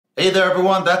Hey there,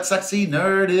 everyone. That sexy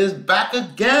nerd is back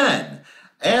again,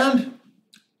 and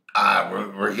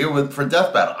we're here for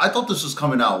Death Battle. I thought this was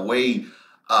coming out way,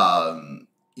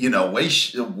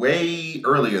 way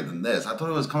earlier than this. I thought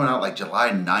it was coming out like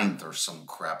July 9th or some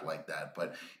crap like that.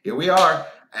 But here we are,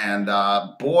 and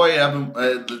boy,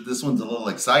 this one's a little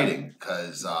exciting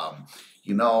because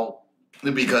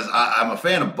because I'm a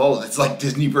fan of both. It's like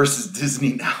Disney versus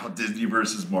Disney now, Disney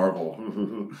versus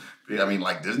Marvel. I mean,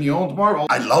 like Disney owns Marvel.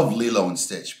 I love Lilo and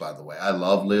Stitch, by the way. I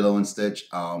love Lilo and Stitch.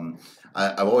 I've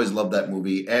always loved that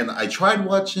movie, and I tried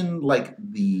watching like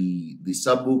the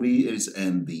sub movies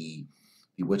and the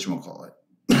whatchamacallit,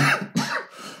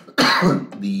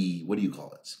 the what do you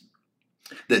call it?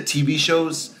 The TV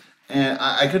shows. And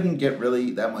I couldn't get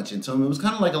really that much into them. It was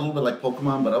kind of like a little bit like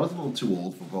Pokemon, but I was a little too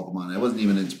old for Pokemon. I wasn't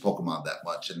even into Pokemon that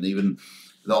much. And even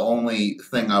the only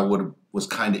thing I was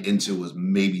kind of into was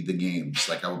maybe the games.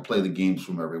 Like I would play the games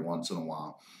from every once in a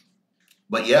while.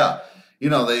 But yeah,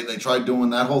 they tried doing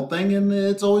that whole thing, and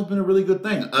it's always been a really good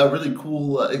thing, a really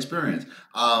cool experience.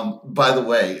 By the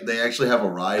way, they actually have a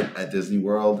ride at Disney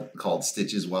World called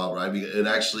Stitch's Wild Ride. It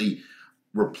actually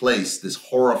replaced this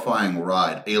horrifying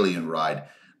ride, alien ride,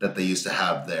 that they used to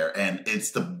have there, and it's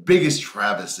the biggest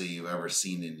travesty you've ever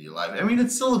seen in your life. I mean,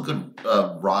 it's still a good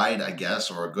ride, I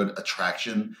guess, or a good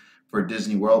attraction for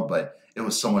Disney World, but it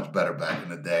was so much better back in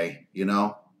the day,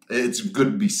 It's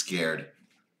good to be scared.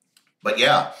 But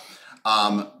yeah,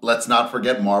 let's not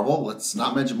forget Marvel. Let's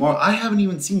not mention Marvel. I haven't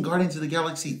even seen Guardians of the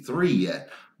Galaxy 3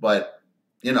 yet, but,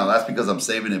 that's because I'm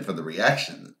saving it for the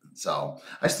reaction. So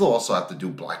I still also have to do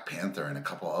Black Panther and a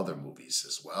couple other movies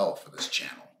as well for this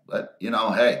channel. But,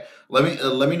 hey, let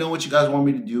me know what you guys want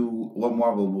me to do, what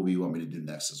Marvel movie you want me to do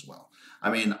next as well.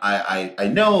 I mean, I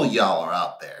know y'all are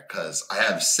out there because I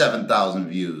have 7,000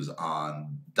 views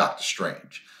on Doctor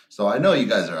Strange. So I know you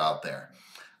guys are out there.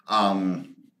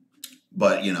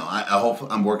 But, I hope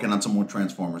I'm working on some more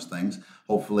Transformers things.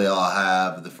 Hopefully I'll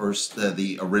have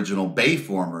the original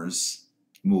Bayformers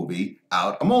movie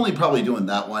out. I'm only probably doing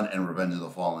that one and Revenge of the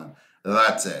Fallen.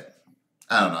 That's it.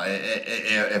 I don't know.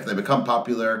 If they become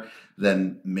popular,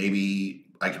 then maybe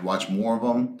I could watch more of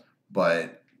them.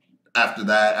 But after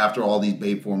that, after all these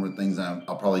Bayformer things,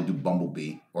 I'll probably do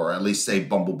Bumblebee, or at least save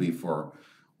Bumblebee for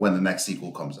when the next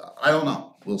sequel comes out. I don't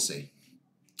know. We'll see.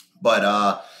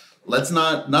 But let's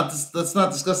not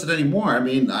discuss it anymore. I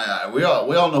mean, we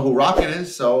all know who Rocket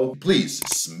is. So please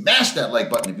smash that like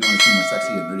button if you want to see more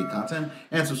sexy and nerdy content,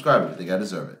 and subscribe if you think I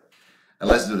deserve it. And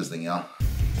let's do this thing, y'all.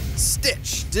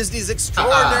 Stitch, Disney's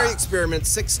Extraordinary Experiment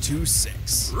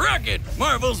 626. Rocket,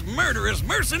 Marvel's murderous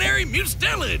mercenary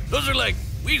mustelid. Those are like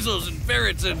weasels and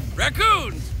ferrets and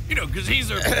raccoons. Because he's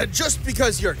a... Just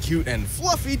because you're cute and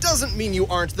fluffy doesn't mean you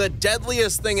aren't the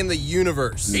deadliest thing in the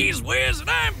universe. He's Wiz and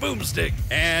I'm Boomstick.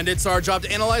 And it's our job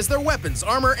to analyze their weapons,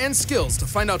 armor, and skills to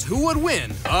find out who would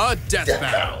win a death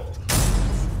battle.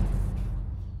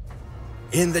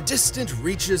 In the distant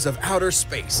reaches of outer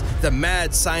space, the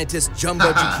mad scientist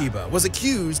Jumbo Jookiba was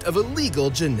accused of illegal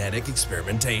genetic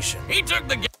experimentation. He took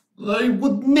the... I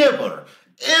would never,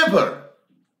 ever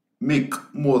make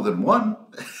more than one.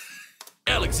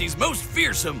 Galaxy's most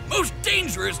fearsome, most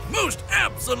dangerous, most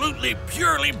absolutely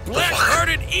purely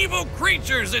black-hearted evil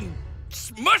creatures and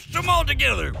smushed them all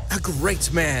together. A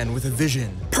great man with a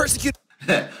vision. Persecuted...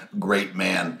 Great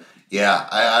man. Yeah,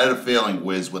 I had a feeling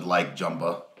Wiz would like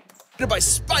Jumbo. By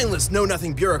spineless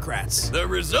know-nothing bureaucrats. The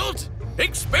result?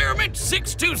 Experiment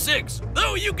 626,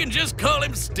 though you can just call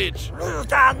him Stitch. He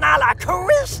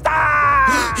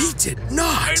did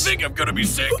not! I think I'm gonna be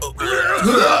sick.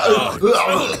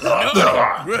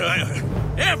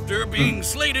 After being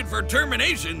slated for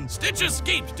termination, Stitch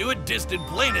escaped to a distant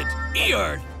planet,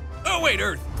 Earth. Oh wait,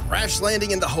 Earth. Crash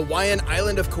landing in the Hawaiian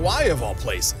island of Kauai, of all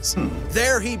places.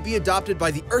 There, he'd be adopted by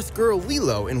the Earth girl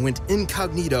Lilo and went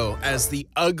incognito as the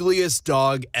ugliest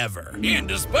dog ever. And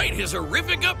despite his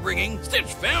horrific upbringing, Stitch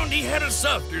found he had a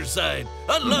softer side,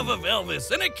 a love of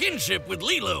Elvis, and a kinship with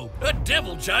Lilo, a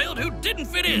devil child who didn't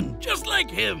fit in, just like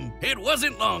him. It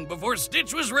wasn't long before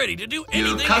Stitch was ready to do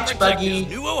anything to protect his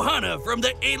new Ohana from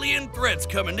the alien threats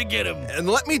coming to get him. And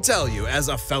let me tell you, as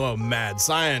a fellow mad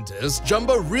scientist,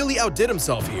 Jumbo really outdid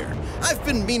himself here. I've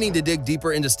been meaning to dig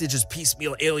deeper into Stitch's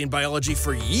piecemeal alien biology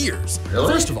for years.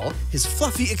 Really? First of all, his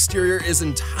fluffy exterior is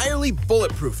entirely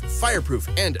bulletproof, fireproof,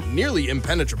 and nearly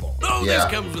impenetrable. Oh, this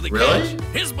comes with a catch.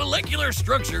 His molecular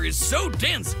structure is so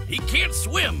dense, he can't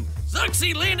swim. Sucks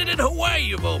he landed in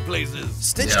Hawaii of all places.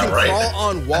 Stitch can crawl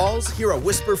on walls, hear a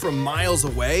whisper from miles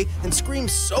away, and scream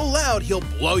so loud he'll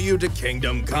blow you to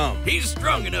kingdom come. He's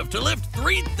strong enough to lift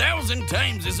 3,000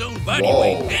 times his own body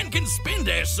weight and can spin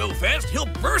dash so fast he'll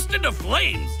burst into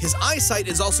flames. His eyesight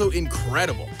is also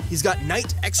incredible. He's got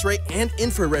night, X-ray, and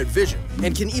infrared vision,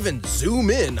 and can even zoom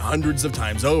in hundreds of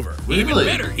times over. Even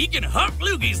better, he can hop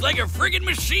loogies like a friggin'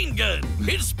 machine gun.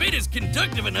 His spit is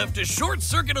conductive enough to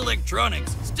short-circuit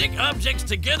electronics, stick objects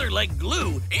together like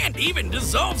glue, and even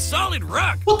dissolve solid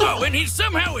rock. Oh, and he's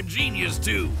somehow a genius,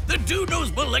 too. The dude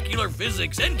knows molecular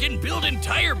physics and can build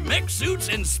entire mech suits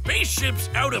and spaceships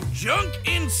out of junk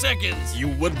in seconds. You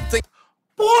wouldn't think...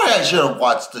 Boy, I should have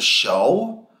watched the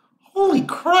show. Holy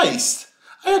Christ.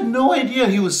 I had no idea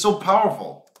he was so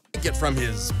powerful. ...it from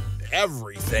his...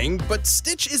 everything, but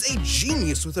Stitch is a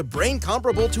genius with a brain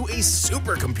comparable to a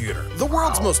supercomputer. The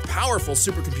world's most powerful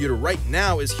supercomputer right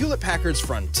now is Hewlett-Packard's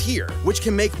Frontier, which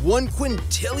can make 1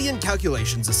 quintillion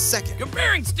calculations a second.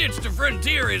 Comparing Stitch to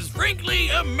Frontier is frankly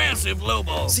a massive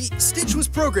lowball. See, Stitch was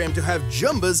programmed to have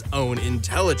Jumba's own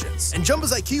intelligence, and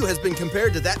Jumba's IQ has been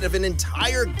compared to that of an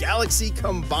entire galaxy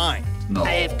combined. No.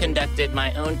 I have conducted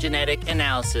my own genetic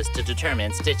analysis to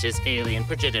determine Stitch's alien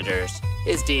progenitors.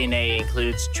 His DNA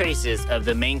includes traces of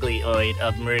the manglioid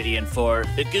of Meridian 4,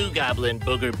 the goo goblin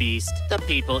booger beast, the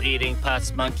people-eating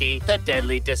pus monkey, the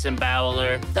deadly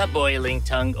disemboweler, the boiling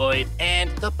tongueoid, and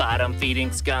the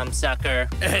bottom-feeding scum sucker.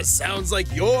 It sounds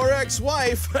like your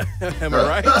ex-wife. Am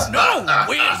I right? No,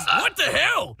 Wiz, what the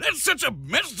hell? That's such a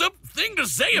messed up thing to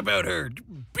say about her.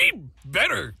 Be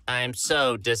better. I'm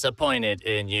so disappointed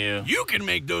in you. You can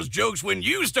make those jokes when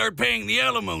you start paying the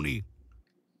alimony.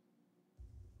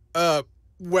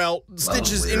 Well,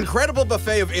 Stitch's incredible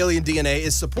buffet of alien DNA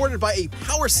is supported by a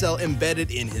power cell embedded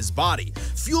in his body,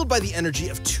 fueled by the energy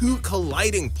of 2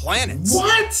 colliding planets.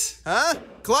 What? Huh?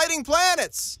 Colliding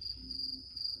planets!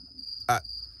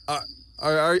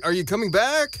 Are you coming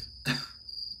back?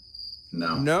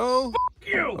 No. No?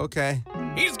 You. Okay.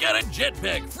 He's got a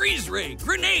jetpack, freeze ray,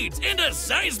 grenades, and a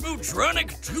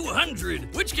Seismotronic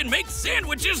 200, which can make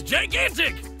sandwiches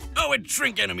gigantic. Oh, and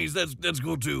shrink enemies, that's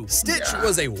cool too. Stitch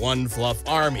was a one-fluff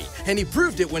army, and he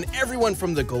proved it when everyone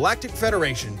from the Galactic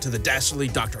Federation to the dastardly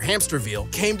Dr. Hamsterville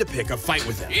came to pick a fight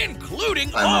with him.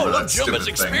 Including I all remember of that stupid Jumba's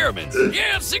thing. experiments.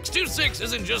 Yeah, 626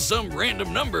 isn't just some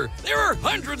random number. There are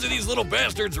hundreds of these little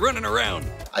bastards running around.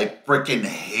 I freaking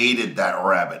hated that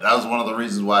rabbit. That was one of the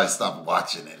reasons why I stopped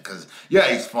watching it. Because, yeah,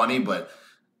 he's funny, but,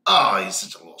 oh, he's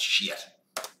such a little shit.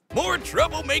 More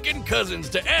troublemaking cousins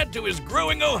to add to his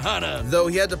growing ohana. Though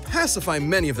he had to pacify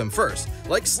many of them first,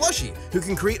 like Slushy, who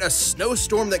can create a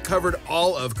snowstorm that covered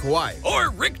all of Kauai. Or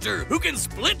Richter, who can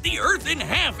split the Earth in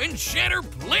half and shatter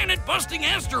planet-busting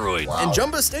asteroids. Wow. And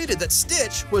Jumba stated that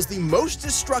Stitch was the most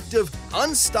destructive,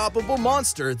 unstoppable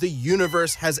monster the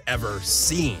universe has ever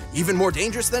seen. Even more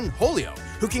dangerous than Holio,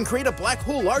 who can create a black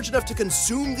hole large enough to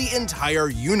consume the entire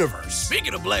universe.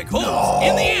 Speaking of black holes,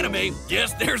 in the anime,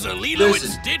 yes, there's a Lilo and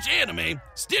Stitch anime.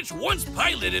 Stitch once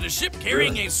piloted a ship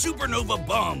carrying a supernova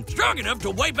bomb strong enough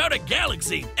to wipe out a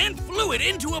galaxy and flew it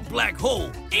into a black hole.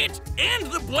 It and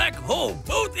the black hole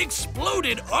both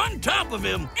exploded on top of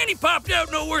him, and he popped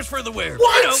out no worse for the wear.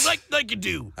 What? You know, like you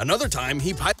do. Another time,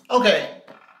 he Okay.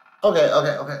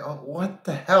 Oh, what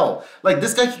the hell? Like,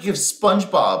 this guy could give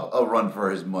SpongeBob a run for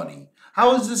his money.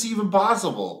 How is this even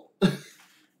possible?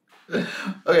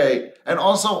 Okay, and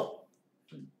also,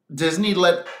 Disney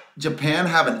let Japan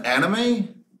have an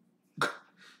anime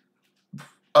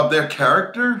of their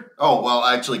character? Oh, well,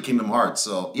 actually, Kingdom Hearts.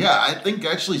 So, yeah, I think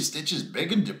actually Stitch is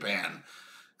big in Japan.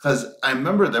 Because I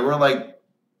remember there were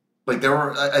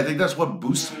I think that's what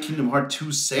boosted Kingdom Hearts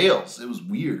 2 sales. It was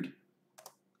weird.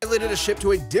 piloted a ship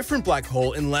to a different black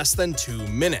hole in less than 2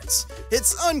 minutes.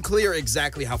 It's unclear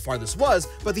exactly how far this was,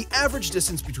 but the average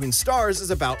distance between stars is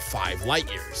about 5 light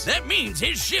years. That means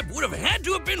his ship would have had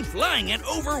to have been flying at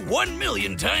over 1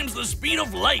 million times the speed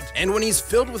of light. And when he's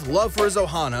filled with love for his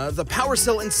Ohana, the power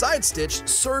cell inside Stitch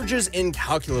surges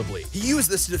incalculably. He used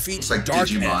this to defeat like Dark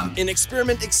Digimon. End, an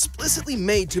experiment explicitly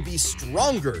made to be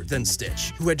stronger than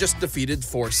Stitch, who had just defeated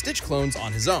 4 Stitch clones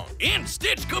on his own. And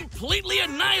Stitch completely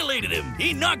annihilated him.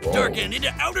 He knocked Dark End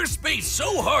into outer space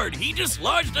so hard he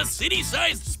dislodged a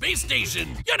city-sized space station.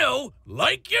 You know,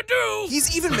 like you do.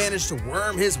 He's even managed to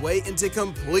worm his way into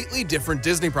completely different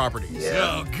Disney properties.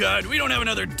 Oh God, we don't have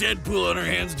another Deadpool on our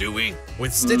hands, do we?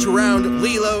 With Stitch around,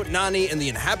 Lilo, Nani, and the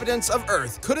inhabitants of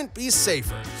Earth couldn't be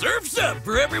safer. Surf's up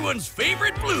for everyone's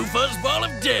favorite blue fuzzball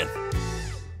of death.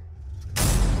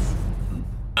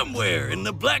 Somewhere in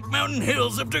the Black Mountain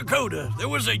Hills of Dakota, there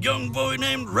was a young boy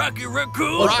named Rocky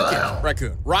Raccoon. What the hell?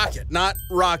 Raccoon. Rocket, not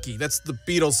Rocky. That's the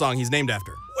Beatles song he's named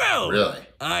after. Well, Really?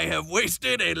 I have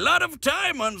wasted a lot of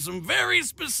time on some very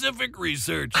specific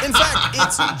research. In fact,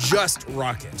 it's just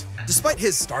Rocket. Despite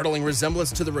his startling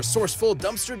resemblance to the resourceful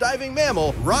dumpster diving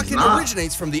mammal, Rocket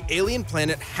originates from the alien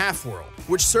planet Half-World,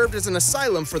 which served as an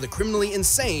asylum for the criminally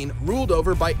insane ruled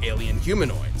over by alien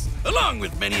humanoids. Along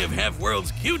with many of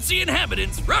Half-World's cutesy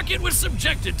inhabitants, Rocket was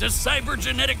subjected to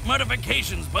cybergenetic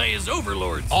modifications by his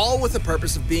overlords. All with the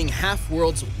purpose of being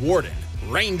Half-World's warden,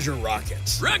 Ranger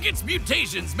Rocket. Rocket's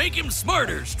mutations make him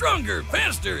smarter, stronger,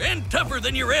 faster, and tougher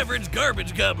than your average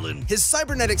garbage goblin. His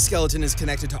cybernetic skeleton is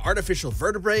connected to artificial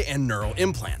vertebrae and neural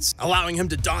implants, allowing him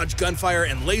to dodge gunfire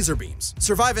and laser beams,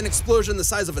 survive an explosion the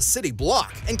size of a city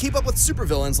block, and keep up with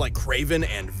supervillains like Kraven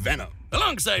and Venom.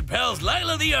 Alongside pals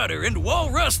Lila the Otter and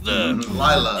Walrus the...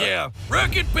 Lila. Yeah,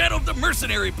 Rocket battled the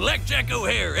mercenary Blackjack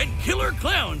O'Hare and killer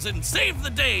clowns and saved the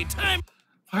day time...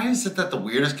 Why is it that the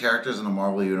weirdest characters in the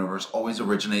Marvel Universe always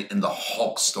originate in the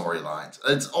Hulk storylines?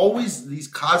 It's always these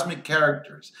cosmic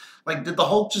characters. Like, did the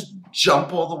Hulk just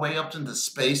jump all the way up into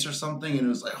space or something? And it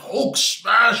was like, Hulk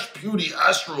smash puny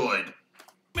asteroid.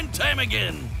 and time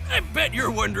again. I bet you're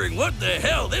wondering what the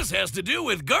hell this has to do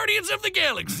with Guardians of the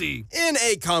Galaxy. In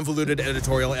a convoluted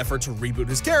editorial effort to reboot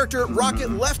his character,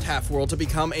 Rocket left Half-World to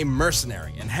become a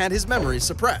mercenary and had his memories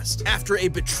suppressed. After a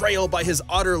betrayal by his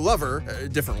otter lover, a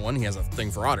different one, he has a thing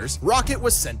for otters, Rocket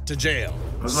was sent to jail.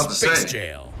 I was about to Space say.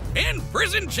 jail. And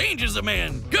prison changes a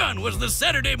man. Gunn was the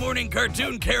Saturday morning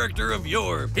cartoon character of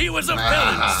yore. He was a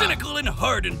felon, cynical and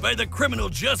hardened by the criminal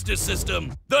justice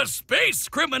system. The space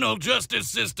criminal justice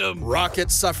system.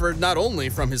 Rocket suffered not only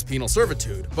from his penal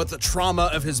servitude, but the trauma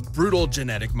of his brutal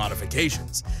genetic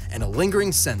modifications and a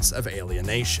lingering sense of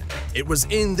alienation. It was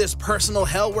in this personal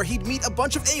hell where he'd meet a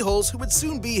bunch of a-holes who would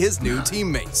soon be his new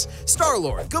teammates.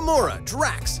 Star-Lord, Gamora,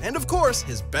 Drax, and of course,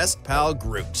 his best pal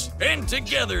Groot. And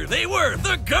together they were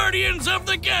the Guardians of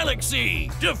the Galaxy,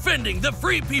 defending the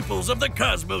free peoples of the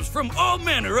cosmos from all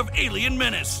manner of alien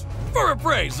menace. For a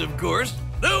price, of course.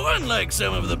 Though unlike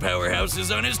some of the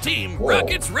powerhouses on his team,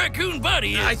 Rocket's raccoon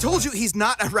body is... I told you he's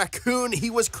not a raccoon. He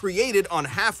was created on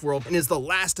Half-World and is the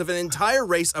last of an entire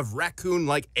race of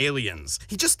raccoon-like aliens.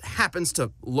 He just happens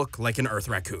to look like an Earth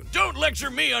raccoon. Don't lecture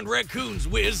me on raccoons,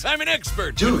 Wiz. I'm an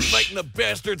expert. Douche. Been fighting the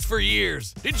bastards for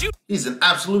years. Did you He's an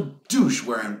absolute douche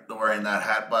wearing that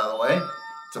hat, by the way.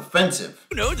 It's offensive.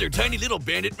 know their tiny little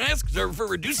bandit masks are for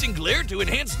reducing glare to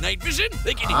enhance night vision?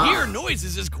 They can hear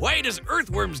noises as quiet as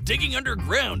earthworms digging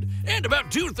underground. And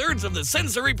about 2/3 of the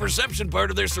sensory perception part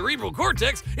of their cerebral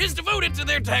cortex is devoted to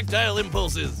their tactile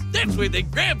impulses. That's why they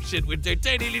grab shit with their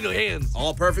tiny little hands.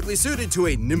 All perfectly suited to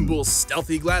a nimble,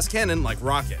 stealthy glass cannon like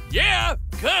Rocket. Yeah,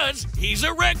 'cause he's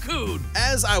a raccoon.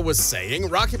 As I was saying,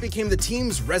 Rocket became the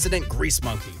team's resident grease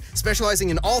monkey, specializing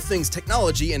in all things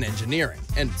technology and engineering.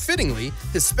 And fittingly,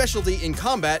 his specialty in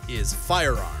combat is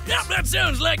firearms. Yep, that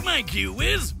sounds like my cue,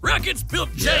 Wiz. Rockets built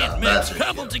Yeah, giant that's mechs, a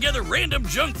cobbled cue. together random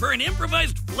junk for an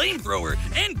improvised flamethrower,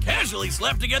 and casually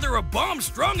slapped together a bomb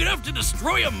strong enough to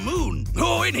destroy a moon.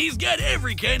 Oh, and he's got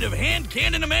every kind of hand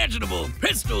cannon imaginable.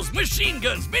 Pistols, machine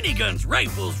guns, miniguns,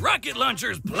 rifles, rocket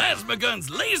launchers, plasma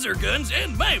guns, laser guns,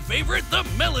 and my favorite, the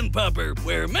melon popper,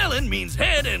 where melon means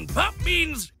head and pop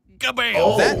means kabam.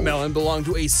 Oh. That melon belonged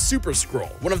to a Super Skrull,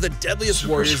 one of the deadliest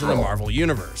Super warriors in the Skrull. Marvel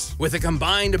Universe. With the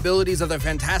combined abilities of the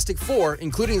Fantastic Four,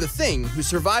 including the Thing, who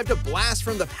survived a blast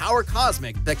from the power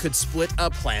cosmic that could split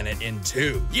a planet in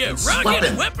two. Yeah, It's Rocket's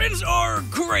weapon. weapons are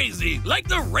crazy, like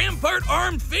the Rampart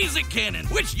armed phasic cannon,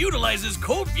 which utilizes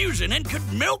cold fusion and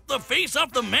could melt the face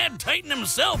off the Mad Titan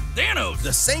himself, Thanos.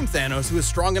 The same Thanos who is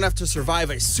strong enough to survive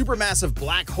a supermassive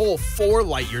black hole 4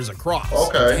 light years across.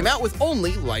 Okay. Came out with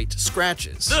only light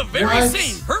scratches. The very What?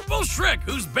 same purple Shrek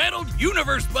who's battled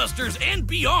universe busters and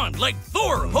beyond like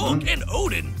Thor, Hulk, and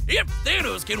Odin. If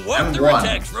Thanos can walk And through won.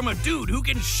 attacks from a dude who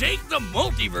can shake the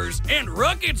multiverse and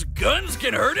Rocket's guns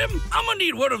can hurt him, I'm gonna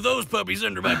need one of those puppies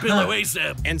under my pillow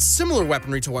ASAP. And similar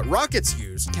weaponry to what Rockets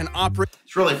use can operate.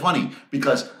 It's really funny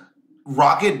because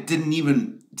Rocket did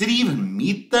he even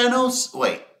meet Thanos?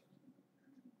 Wait.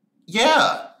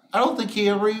 Yeah. I don't think he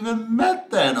ever even met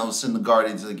Thanos in the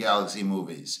Guardians of the Galaxy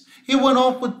movies. He went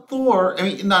off with Thor. I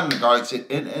mean, not in the Galaxy,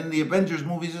 in the Avengers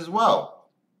movies as well.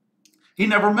 He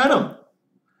never met him.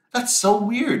 That's so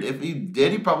weird. If he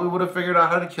did, he probably would have figured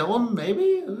out how to kill him,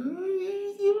 maybe?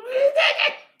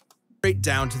 straight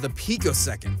down to the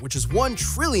picosecond, which is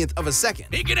 1/trillionth of a second.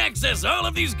 He can access all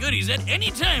of these goodies at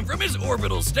any time from his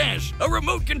orbital stash, a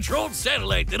remote-controlled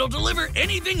satellite that'll deliver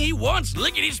anything he wants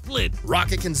lickety-split.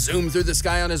 Rocket can zoom through the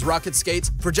sky on his rocket skates,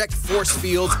 project force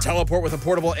fields, teleport with a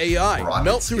portable AI, Rocket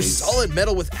melt through skates. solid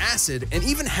metal with acid, and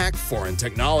even hack foreign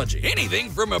technology. Anything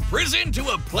from a prison to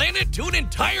a planet to an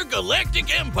entire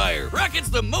galactic empire. Rocket's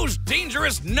the most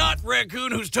dangerous not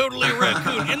raccoon who's totally a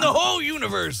raccoon in the whole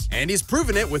universe. And he's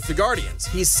proven it with the Guardians.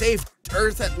 He's saved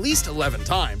Earth at least 11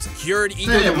 times, cured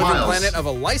Ego the Damn, Living Miles. Planet of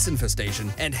a lice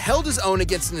infestation, and held his own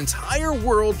against an entire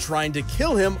world trying to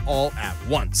kill him all at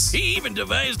once. He even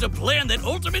devised a plan that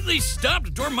ultimately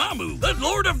stopped Dormammu, the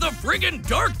lord of the friggin'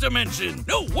 dark dimension.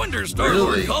 No wonder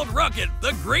Star-Lord Really? called Rocket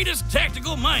the greatest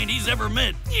tactical mind he's ever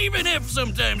met, even if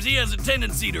sometimes he has a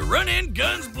tendency to run in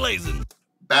guns blazing.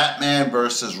 Batman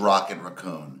versus Rocket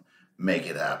Raccoon. Make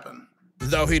it happen.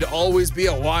 Though he'd always be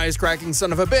a wisecracking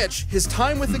son of a bitch, his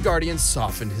time with the Guardians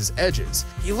softened his edges.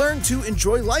 He learned to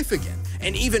enjoy life again,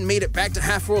 and even made it back to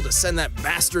Half-World to send that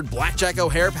bastard Blackjack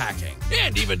O'Hare packing.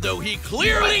 And even though he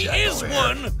clearly Blackjack is over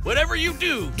one, here. whatever you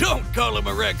do, don't call him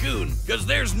a raccoon, because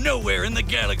there's nowhere in the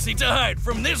galaxy to hide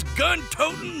from this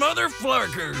gun-toting mother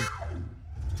flarker.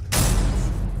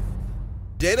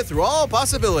 Data through all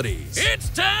possibilities. It's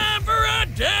time for a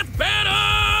death What the battle!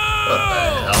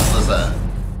 hell is that?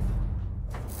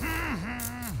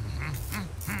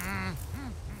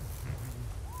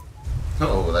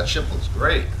 Oh, that ship looks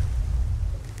great.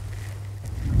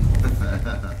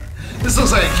 This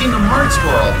looks like a Kingdom Hearts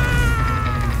world.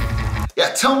 Yeah,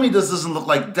 tell me this doesn't look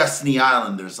like Destiny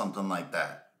Island or something like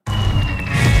that.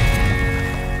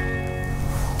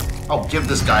 Oh, give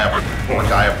this guy a poor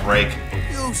guy a break.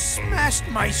 You smashed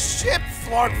my ship,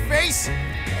 Flark Face!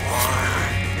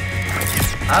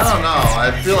 I don't know.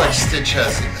 I feel like Stitch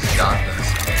has got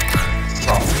this.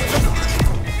 Probably not.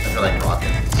 I feel like Rocket.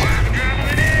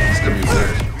 It's gonna be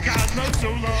weird.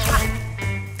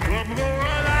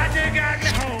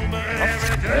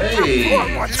 Hey!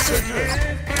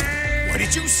 What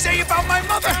did you say about my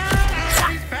mother?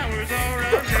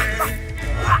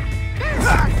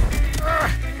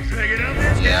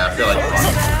 Yeah, I feel like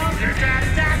Rocket.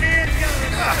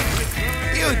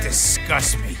 You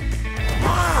disgust me.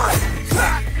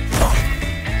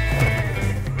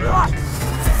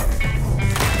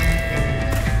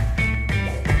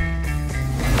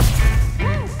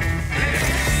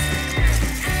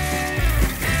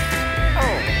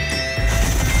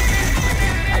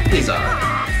 He's alright.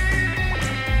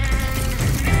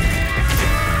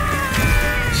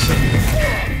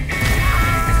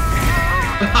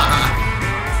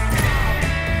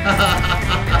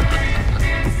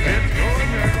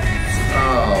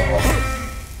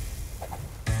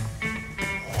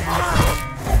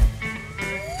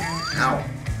 Ow.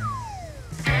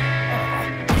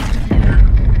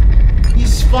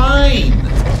 He's fine.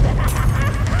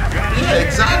 Yeah,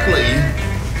 exactly.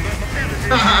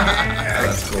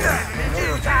 That's cool.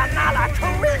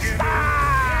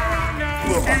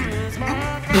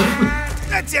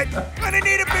 That's it. Gonna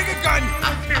need a bigger gun.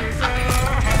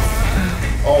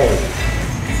 Oh.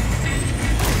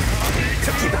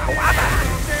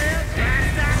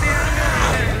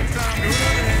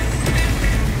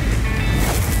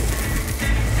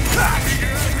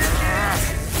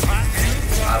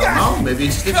 I don't know. Maybe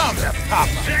it's Stitch. Come to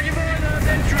Papa.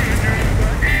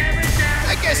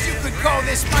 I guess you could call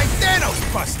this my Thanos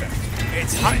Buster.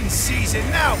 It's hunting season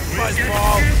now,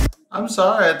 Buzzball. I'm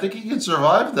sorry. I think he can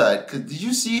survive that. Did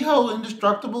you see how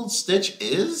indestructible Stitch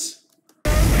is?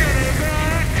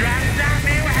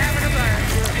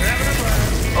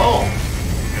 Oh.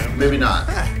 Maybe not.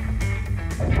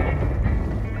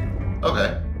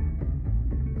 Okay.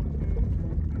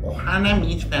 Ohana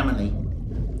means family.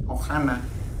 Ohana.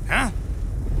 Huh?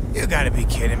 You gotta be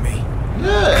kidding me.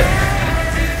 Yeah.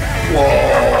 Whoa.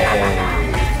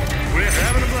 We're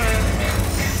having a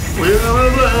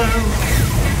blast.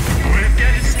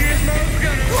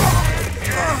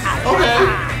 Okay.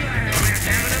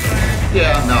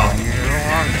 Yeah, no.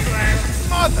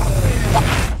 Mother.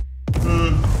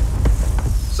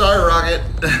 Sorry, Rocket.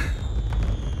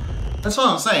 That's what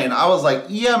I'm saying. I was like,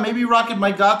 yeah, maybe Rocket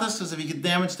might got this because if he could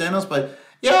damage Thanos, but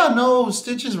yeah, no,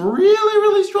 Stitch is really,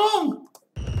 really strong.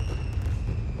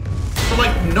 For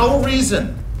like no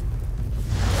reason.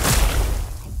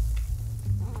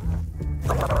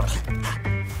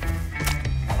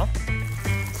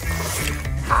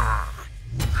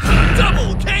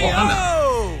 Double KO!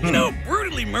 Oh, You know,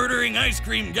 brutally murdering Ice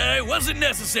Cream Guy wasn't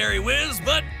necessary, Wiz,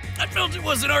 but a felt it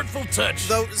was an artful touch.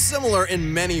 Though similar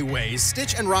in many ways,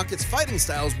 Stitch and Rocket's fighting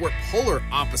styles were polar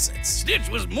opposites. Stitch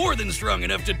was more than strong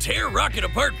enough to tear Rocket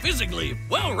apart physically,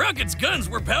 while Rocket's guns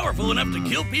were powerful enough to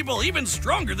kill people even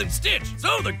stronger than Stitch.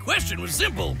 So the question was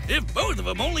simple. If both of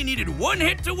them only needed one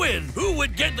hit to win, who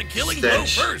would get the killing blow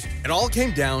first? It all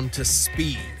came down to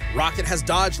speed. Rocket has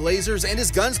dodged lasers, and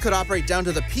his guns could operate down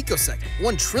to the picosecond,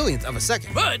 1/trillionth of a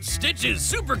second. But Stitch's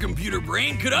supercomputer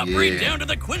brain could operate down to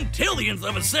the quintillionth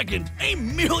of a second,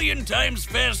 1,000,000 times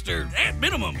faster, at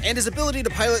minimum. And his ability to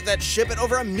pilot that ship at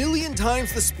over 1,000,000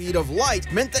 times the speed of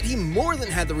light meant that he more than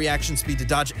had the reaction speed to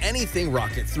dodge anything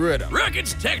Rocket threw at him.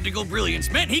 Rocket's tactical brilliance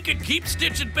meant he could keep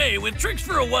Stitch at bay with tricks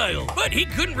for a while, but he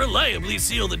couldn't reliably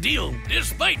seal the deal.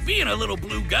 Despite being a little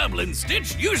blue goblin,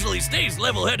 Stitch usually stays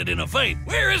level-headed in a fight,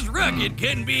 whereas Rocket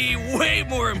can be way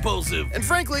more impulsive. And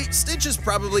frankly, Stitch is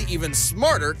probably even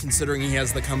smarter considering he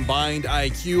has the combined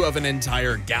IQ of an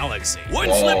entire galaxy. One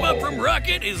slip up from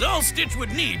Rocket is all Stitch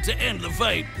would need to end the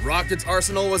fight. Rocket's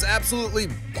arsenal was absolutely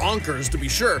bonkers to be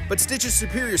sure, but Stitch's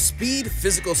superior speed,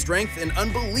 physical strength, and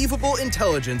unbelievable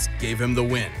intelligence gave him the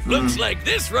win. Looks like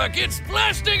this Rocket's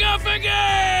blasting off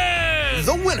again!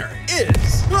 The winner is...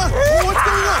 What's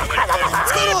going on?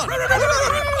 What's going on?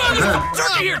 There's a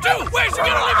turkey here too! Where's he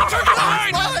gonna leave the turkey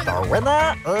behind? The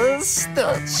winner is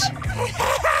Stitch.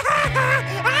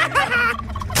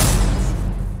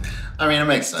 I mean, it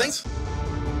makes sense.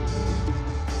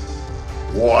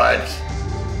 What?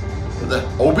 The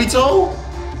Obito?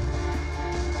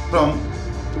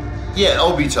 Yeah,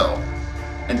 Obito.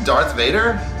 And Darth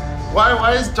Vader?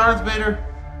 Why is Darth Vader?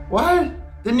 What?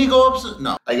 Didn't he go up?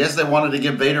 No. I guess they wanted to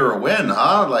give Vader a win,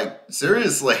 huh? Like,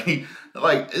 seriously?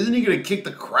 Like, isn't he gonna kick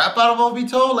the crap out of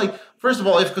Obito? Like, first of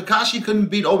all, if Kakashi couldn't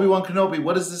beat Obi-Wan Kenobi,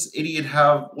 what does this idiot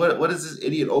have? What does this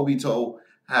idiot Obito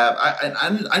have?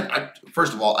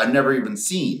 First of all, I've never even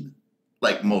seen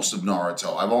like most of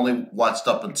Naruto. I've only watched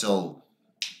up until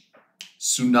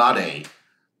Tsunade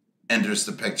enters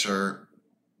the picture,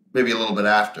 maybe a little bit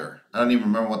after. I don't even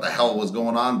remember what the hell was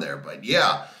going on there, but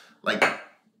yeah, like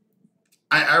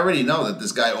I already know that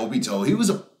this guy Obito, he was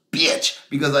a bitch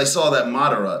because I saw that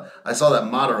Madara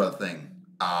thing.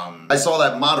 I saw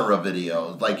that Madara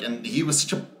video, like, and he was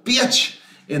such a bitch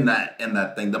in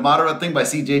that thing. The Madara thing by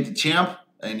CJ DeChamp,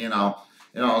 and you know,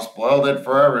 spoiled it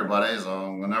for everybody.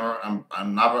 So whenever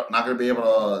I'm not gonna be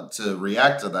able to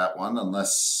react to that one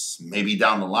unless maybe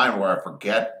down the line where I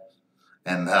forget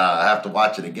and I have to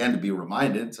watch it again to be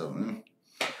reminded. So,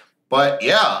 but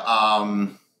yeah,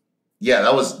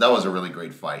 that was a really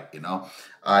great fight. You know,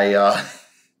 I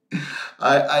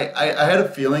had a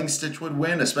feeling Stitch would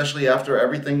win, especially after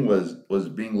everything was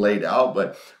being laid out.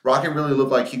 But Rocket really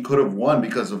looked like he could have won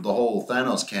because of the whole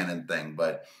Thanos cannon thing.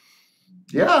 But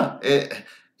yeah,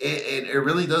 it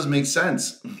really does make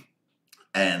sense,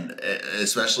 and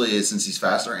especially since he's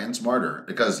faster and smarter.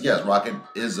 Because yes, Rocket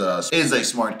is a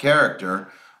smart character,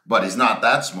 but he's not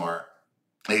that smart.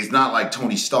 He's not like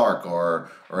Tony Stark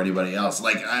or anybody else.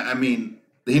 Like I mean.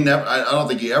 I don't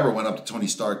think he ever went up to Tony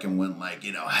Stark and went like,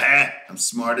 you know, ha, I'm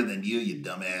smarter than you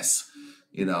dumbass,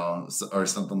 you know, or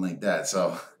something like that.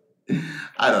 So,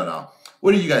 I don't know.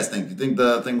 What do you guys think? Do you think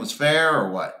the thing was fair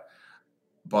or what?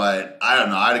 But I don't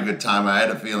know. I had a good time. I had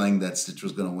a feeling that Stitch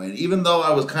was going to win, even though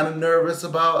I was kind of nervous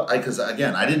because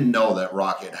again, I didn't know that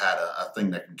Rocket had a thing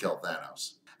that can kill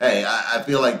Thanos. Hey, I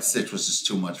feel like Stitch was just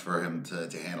too much for him to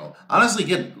handle. Honestly,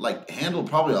 handled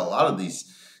probably a lot of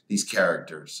these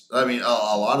characters. I mean,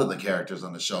 a lot of the characters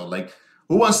on the show. Like,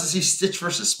 who wants to see Stitch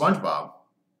versus SpongeBob?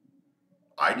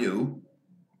 I do.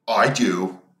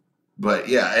 But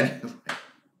yeah, anyway.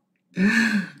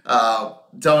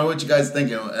 Tell me what you guys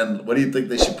think and what do you think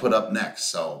they should put up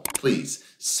next. So please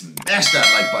smash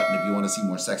that like button if you want to see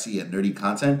more sexy and nerdy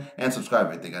content, and subscribe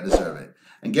if you think I deserve it.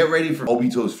 And get ready for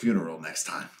Obito's funeral next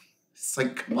time. It's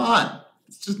like, come on.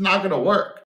 It's just not going to work.